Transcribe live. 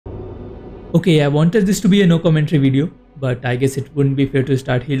Okay, I wanted this to be a no commentary video, but I guess it wouldn't be fair to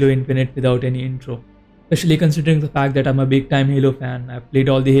start Halo Infinite without any intro. Especially considering the fact that I'm a big time Halo fan. I've played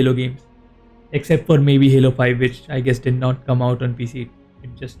all the Halo games. Except for maybe Halo 5, which I guess did not come out on PC.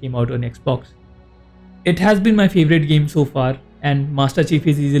 It just came out on Xbox. It has been my favorite game so far, and Master Chief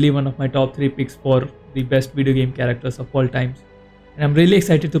is easily one of my top 3 picks for the best video game characters of all times. And I'm really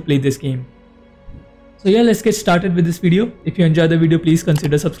excited to play this game. So yeah, let's get started with this video. If you enjoyed the video, please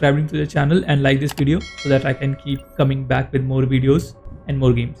consider subscribing to the channel and like this video so that I can keep coming back with more videos and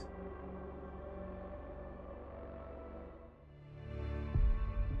more games.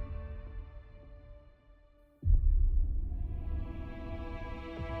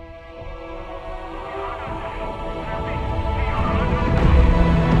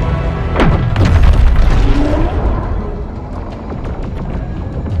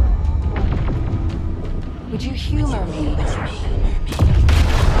 Would you humor me?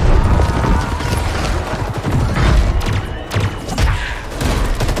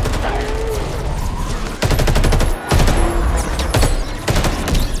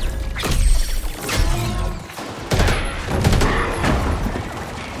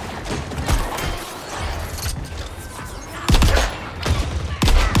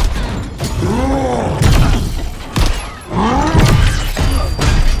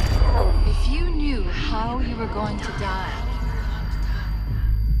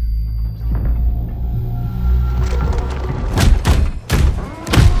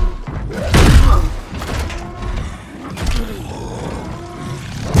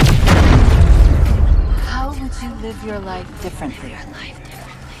 Live your life differently.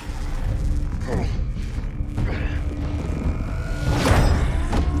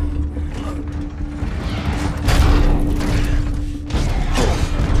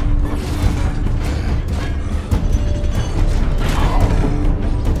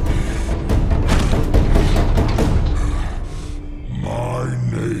 My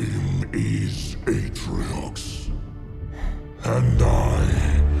name is Atriox, and I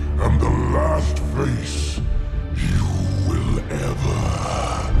am the last face you will ever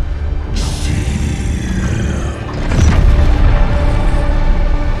see.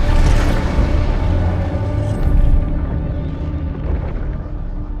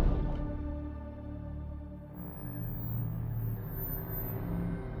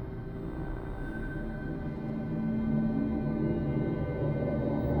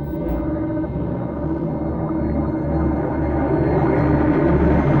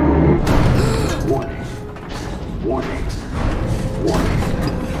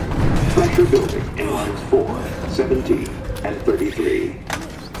 Pressure building in lines 4, 17, and 33.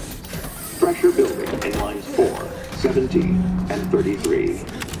 Pressure building in lines 4, 17, and 33.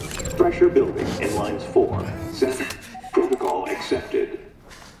 Pressure building in lines 4, 7. Protocol accepted.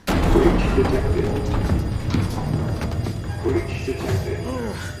 Breach detected. Breach detected.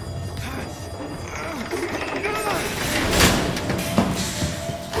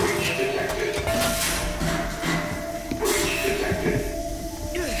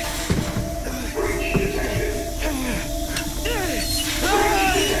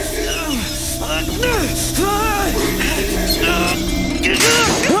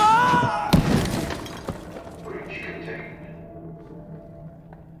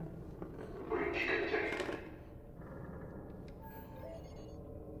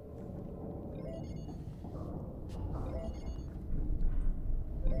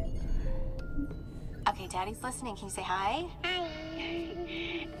 Okay, Daddy's listening. Can you say hi? Hi.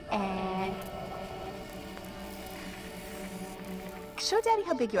 And show Daddy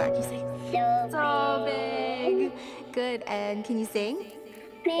how big you are. Can you say so big? Good. And can you sing?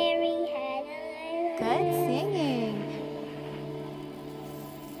 Mary had a Good singing.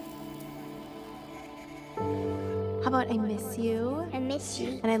 How about I miss you? I miss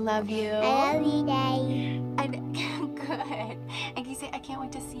you. And I love you. I love you, Daddy. And good. And can you say I can't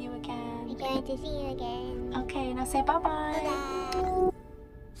wait to see you again? I can't wait to see you again. Okay, now say bye-bye. Bye.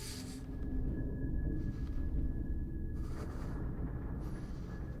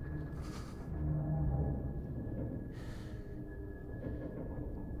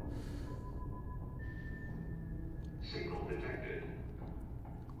 Signal detected.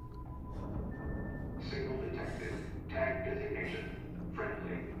 Signal detected. Tag designation.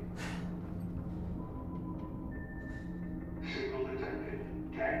 Friendly. Signal detected.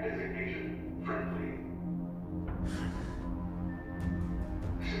 Tag designation. Friendly.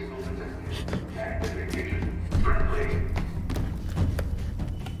 Signal detected. Tag designation. Friendly.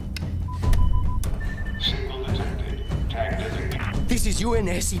 Signal detected. Tag designation. This is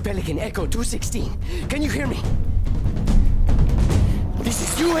UNSC Pelican Echo 216. Can you hear me? This is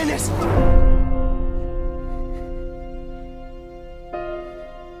UNSC!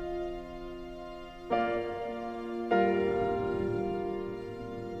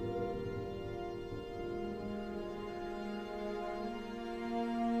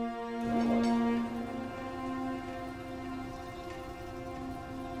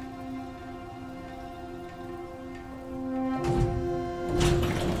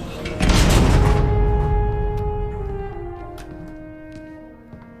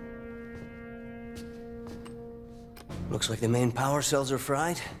 Looks like the main power cells are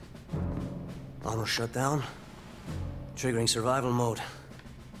fried. Armor shut down. Triggering survival mode.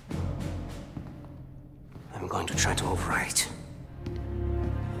 I'm going to try to override.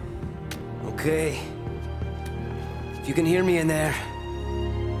 Okay. If you can hear me in there,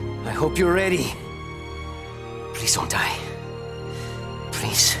 I hope you're ready. Please don't die.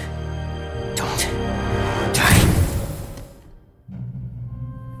 Please don't die.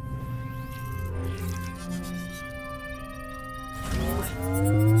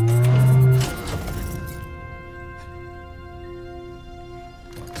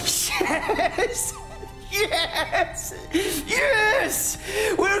 Yes! Yes! Yes!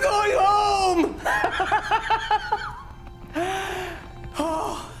 We're going home!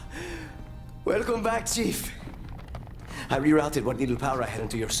 Oh, welcome back, Chief. I rerouted what little power I had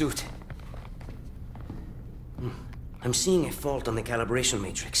into your suit. I'm seeing a fault on the calibration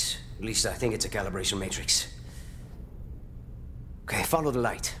matrix. At least I think it's a calibration matrix. Okay, follow the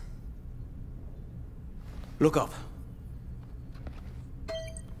light. Look up.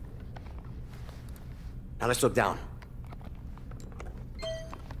 Now let's look down.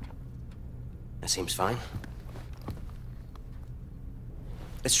 That seems fine.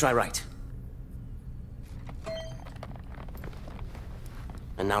 Let's try right.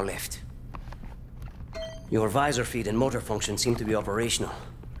 And now left. Your visor feed and motor function seem to be operational.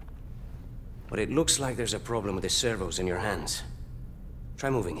 But it looks like there's a problem with the servos in your hands.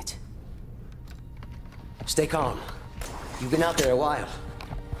 Try moving it. Stay calm. You've been out there a while.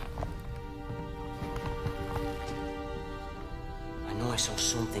 I know I saw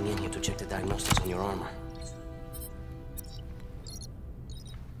something in here to check the diagnostics on your armor.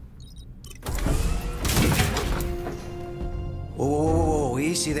 Whoa,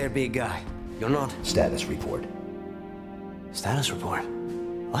 easy there, big guy. You're not... Status report. Status report?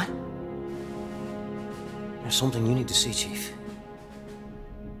 What? There's something you need to see, Chief.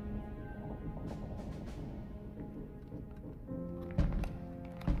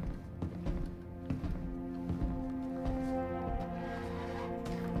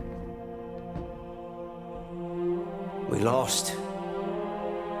 We lost.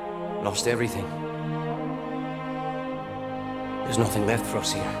 Lost everything. There's nothing left for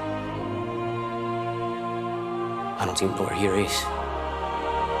us here. I don't even know where here is.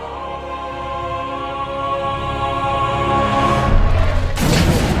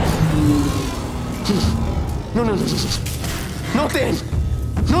 No. Not then!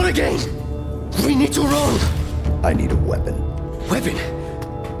 Not again! We need to run! I need a weapon. Weapon?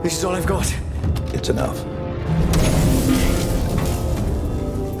 This is all I've got. It's enough.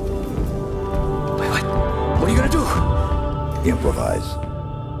 Wait, what? What are you gonna do? Improvise.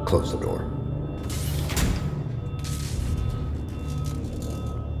 Close the door.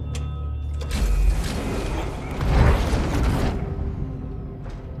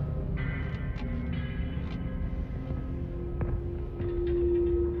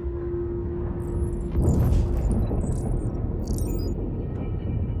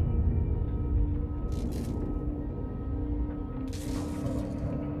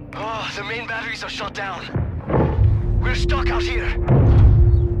 The main batteries are shut down. We're stuck out here.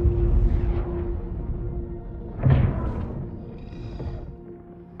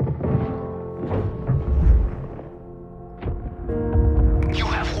 You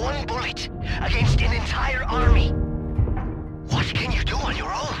have one bullet against an entire army. What can you do on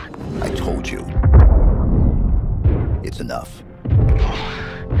your own? I told you. It's enough.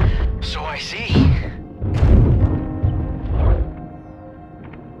 Oh, so I see.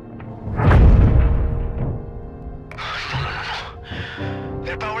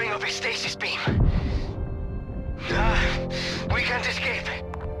 They're powering up a stasis beam. We can't escape.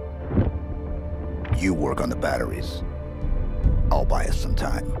 You work on the batteries. I'll buy us some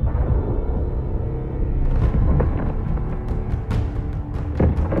time.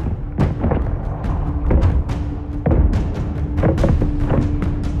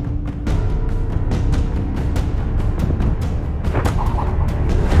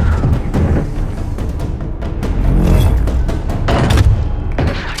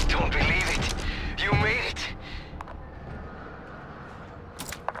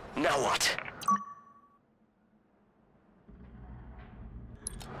 Now what?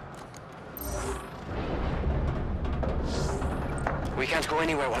 We can't go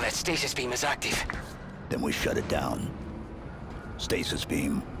anywhere while that stasis beam is active. Then we shut it down. Stasis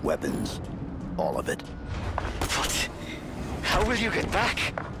beam, weapons, all of it. But how will you get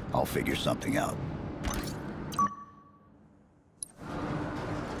back? I'll figure something out.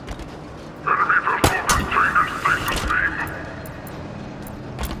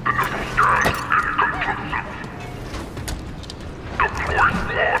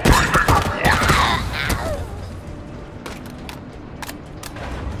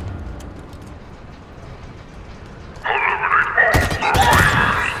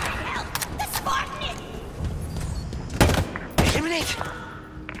 Eliminate!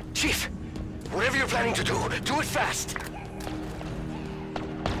 Chief, whatever you're planning to do it fast!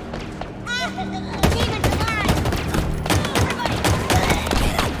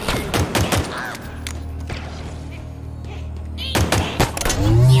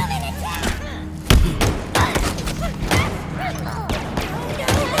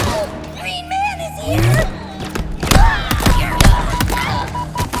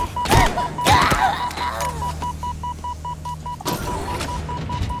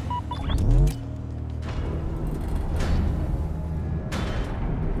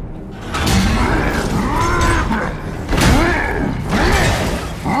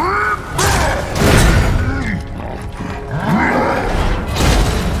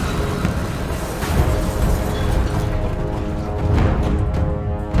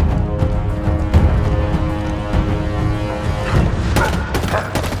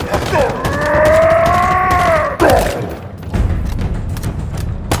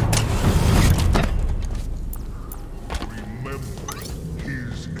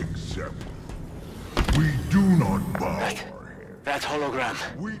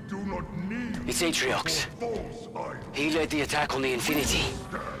 We do not need. It's Atriox. He led the attack on the Infinity.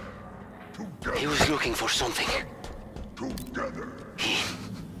 He was looking for something. Together. He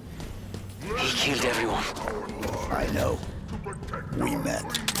killed everyone. I know. We met.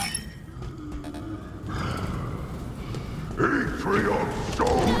 Atriox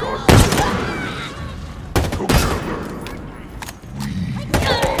showed us the way. Together. We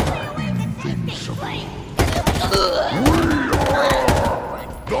are invincible. We are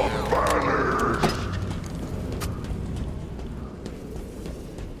the banished.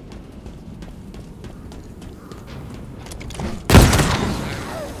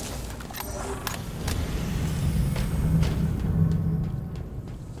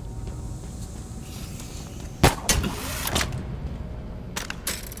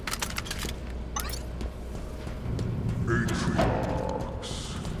 Atriox.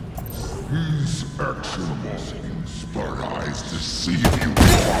 His actions inspire eyes to see you.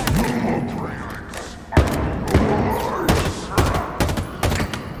 No more prayers. No lies.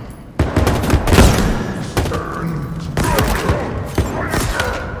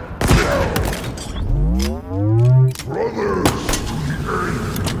 Brothers to the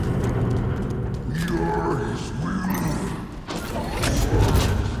end. We are his will. His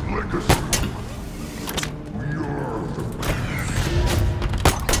legacy. We are the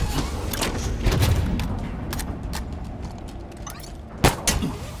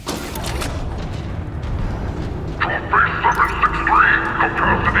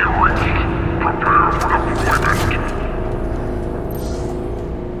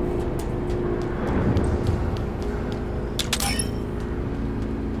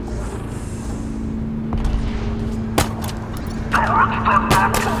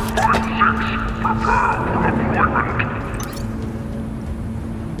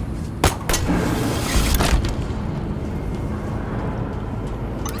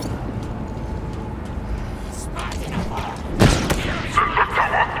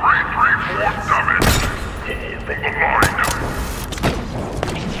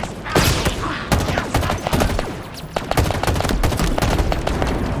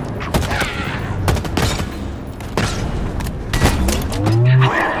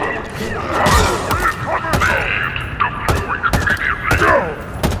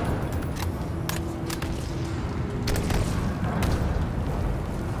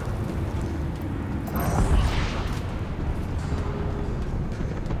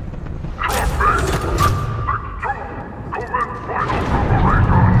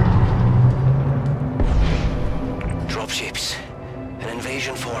Dropships, an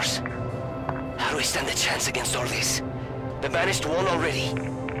invasion force. How do we stand a chance against all this? The Banished won already.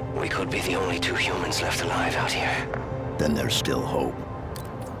 We could be the only two humans left alive out here. Then there's still hope.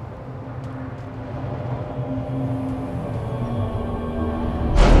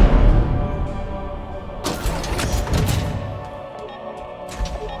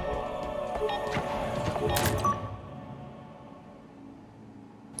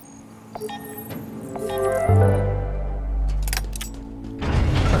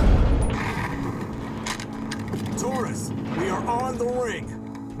 are on the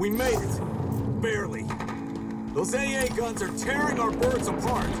ring. We made it. Barely. Those AA guns are tearing our birds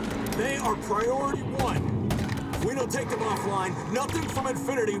apart. They are priority one. If we don't take them offline, nothing from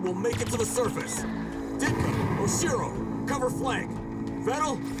Infinity will make it to the surface. Ditka, Oshiro, cover flank.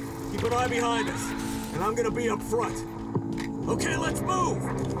 Vettel, keep an eye behind us. And I'm gonna be up front. Okay, let's move!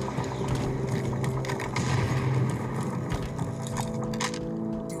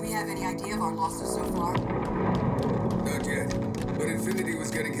 Do we have any idea of our losses so far? Not yet, but Infinity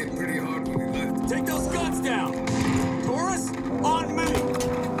was getting hit pretty hard when we left. Take those guns down! Taurus, on me!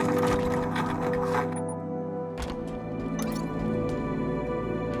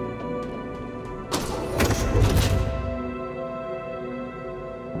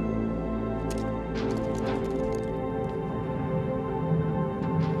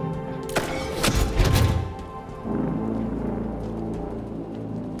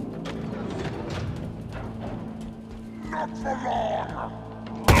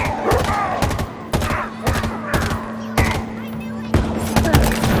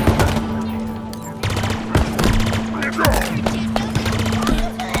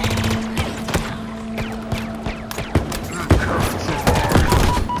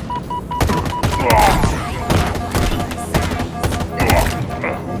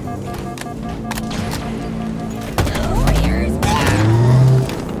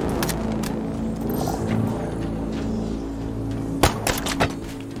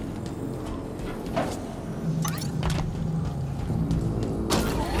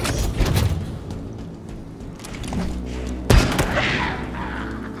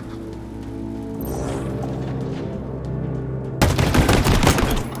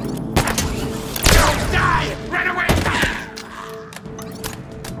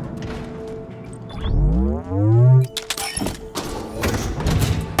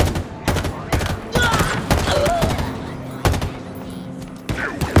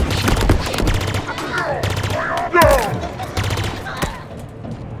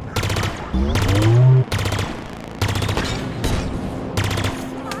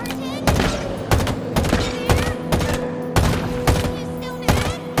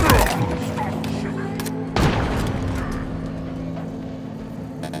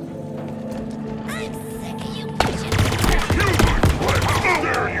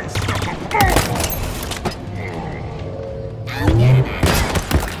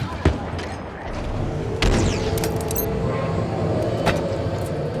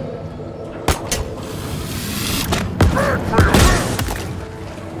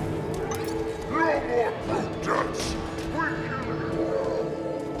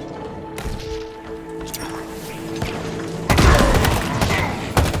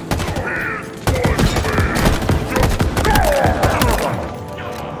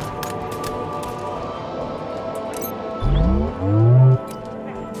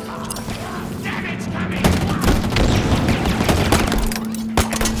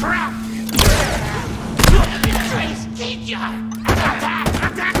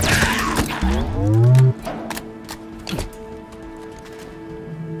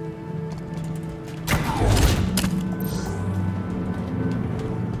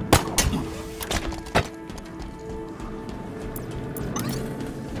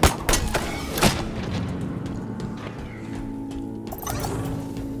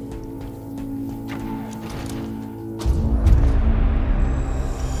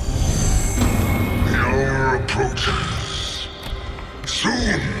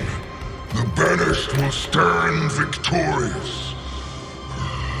 stand victorious.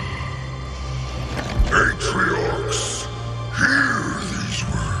 Atriox, hear these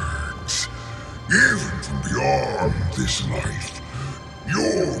words. Even from beyond this life,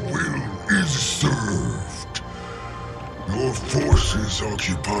 your will is served. Your forces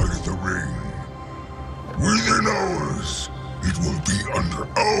occupy the ring. Within hours, it will be under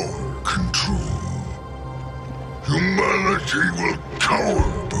our control. Humanity will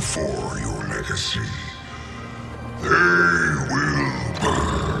cower before your legacy. They will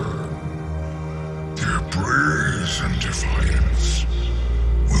burn. Their praise and defiance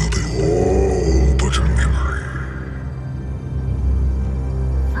will be all but a memory.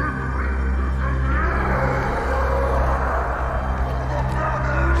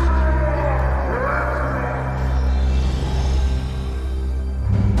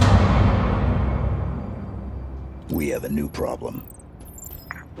 We have a new problem.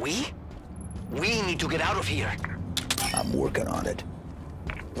 We? We need to get out of here. I'm working on it.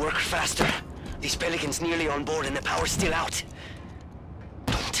 Work faster. These pelicans nearly on board and the power's still out.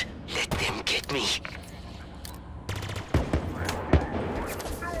 Don't let them get me.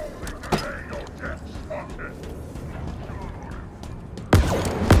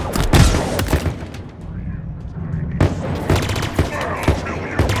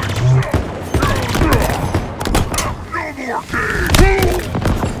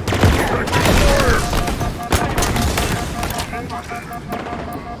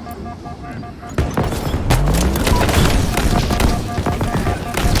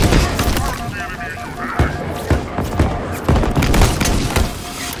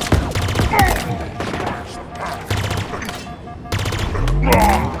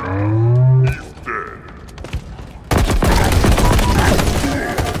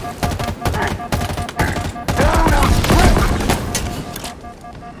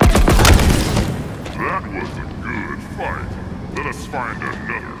 was a good fight. Let us find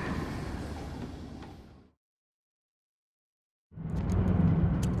another.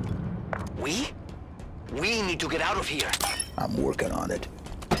 We need to get out of here. I'm working on it.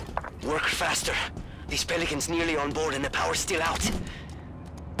 Work faster. These pelicans nearly on board and the power's still out.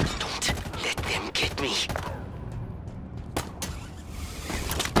 Don't let them get me.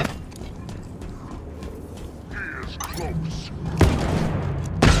 He is close.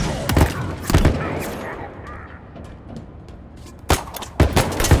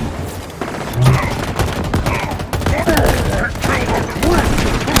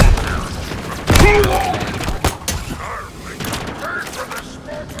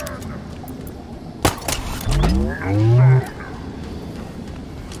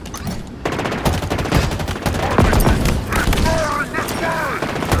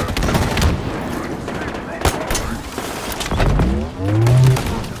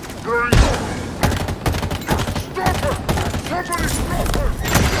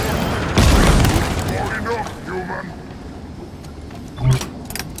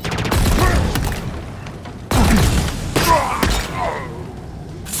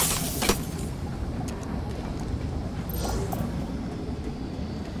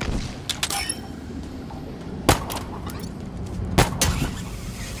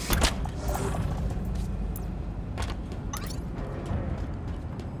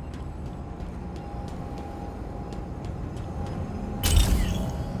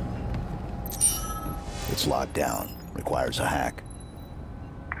 It's locked down. Requires a hack.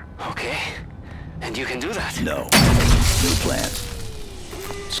 Okay. And you can do that? No. New plan.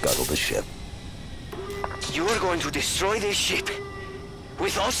 Scuttle the ship. You are going to destroy this ship?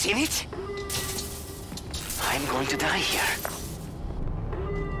 With us in it? I'm going to die here.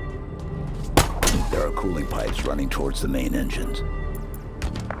 There are cooling pipes running towards the main engines.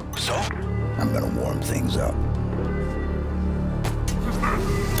 So? I'm gonna warm things up.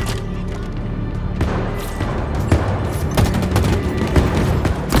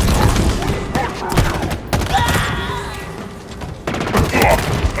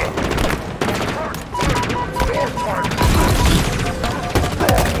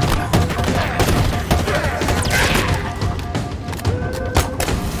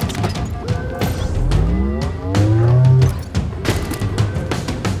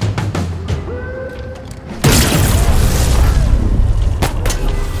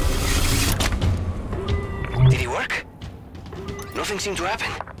 Seem to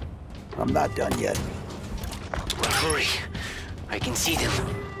happen. I'm not done yet. Well, hurry. I can see them.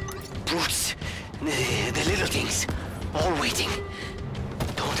 Brutes. The little things. All waiting.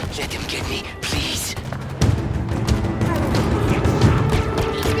 Don't let them get me, please.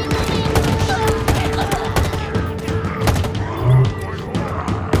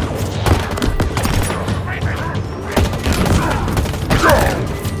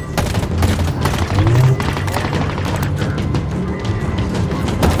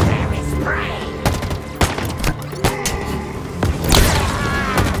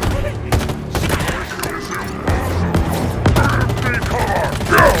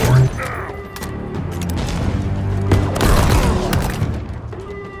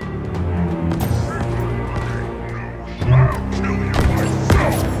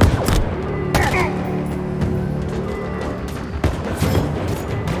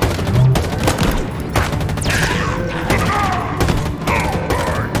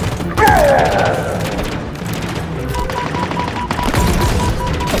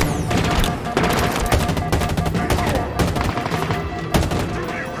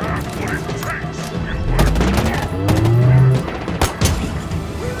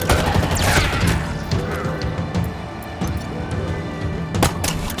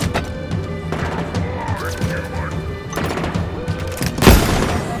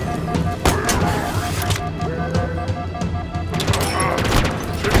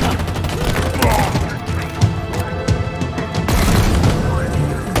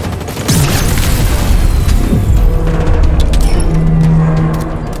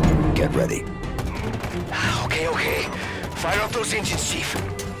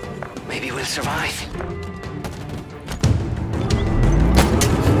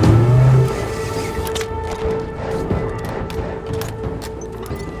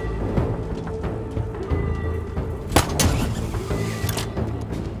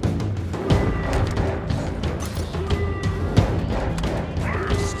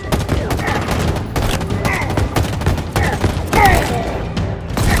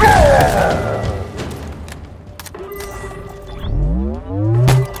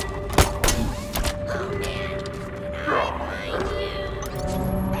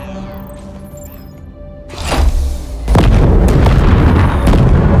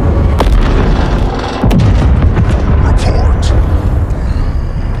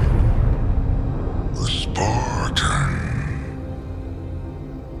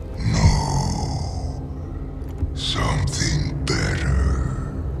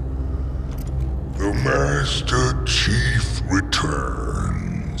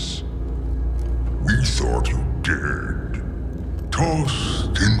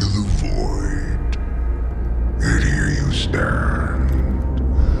 stand.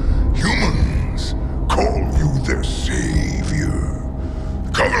 Humans call you their savior.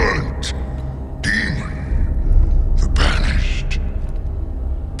 Covenant, demon, the banished,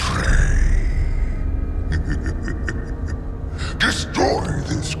 prey. Destroy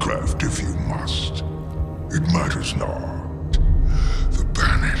this craft if you must. It matters not. The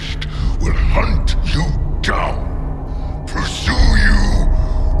banished will hunt you down, pursue you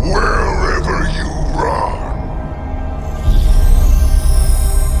wherever you run.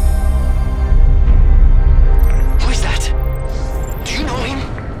 Who is that? Do you know him?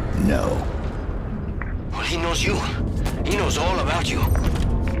 No. Well, he knows you. He knows all about you.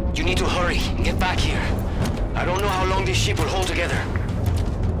 You need to hurry and get back here. I don't know how long this ship will hold together.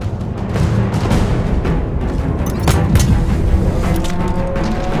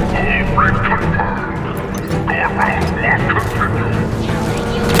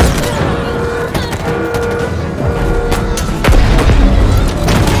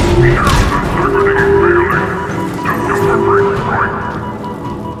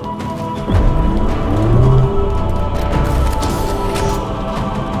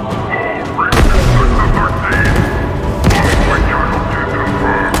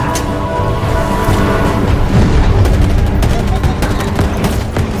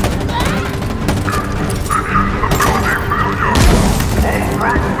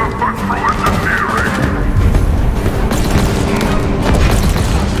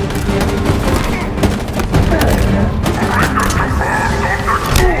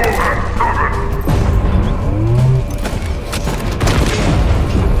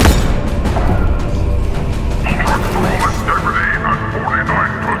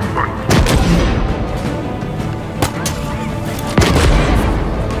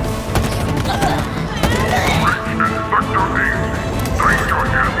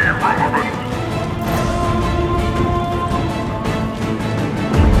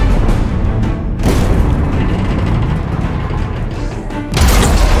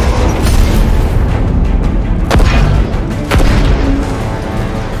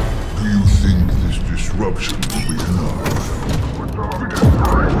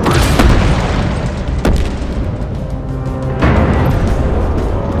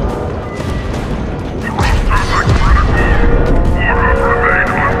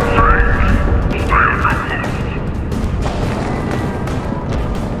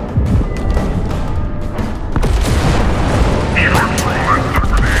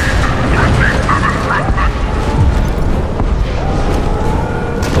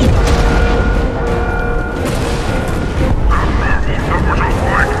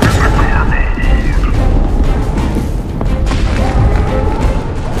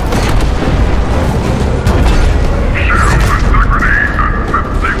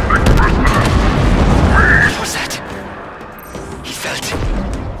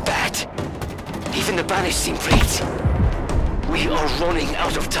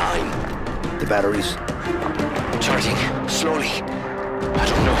 Batteries? Charging. Slowly. I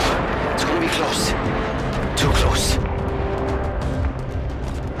don't know. It's gonna be close. Too close.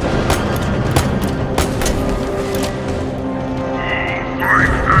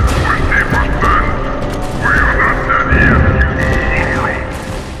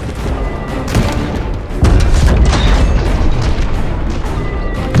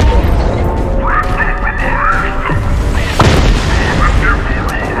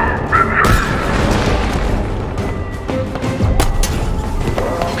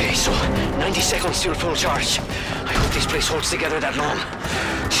 Still full charge. I hope this place holds together that long.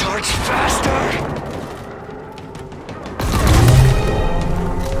 Charge faster!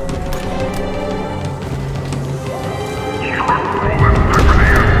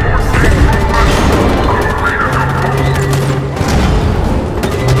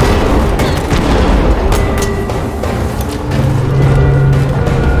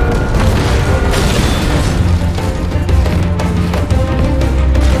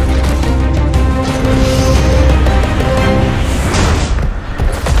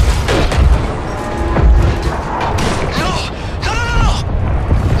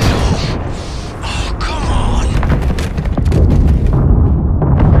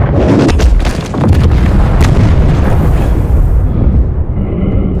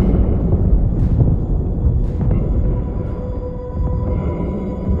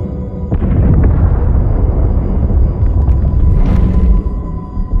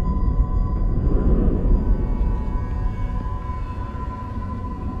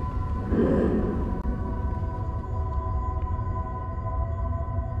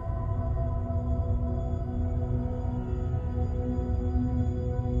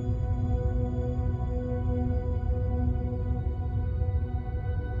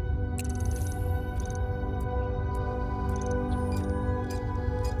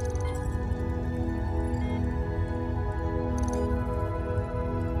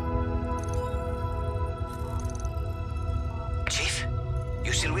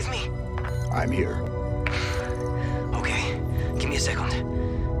 You still with me? I'm here. Okay, give me a second.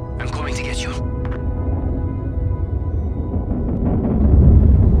 I'm coming to get you.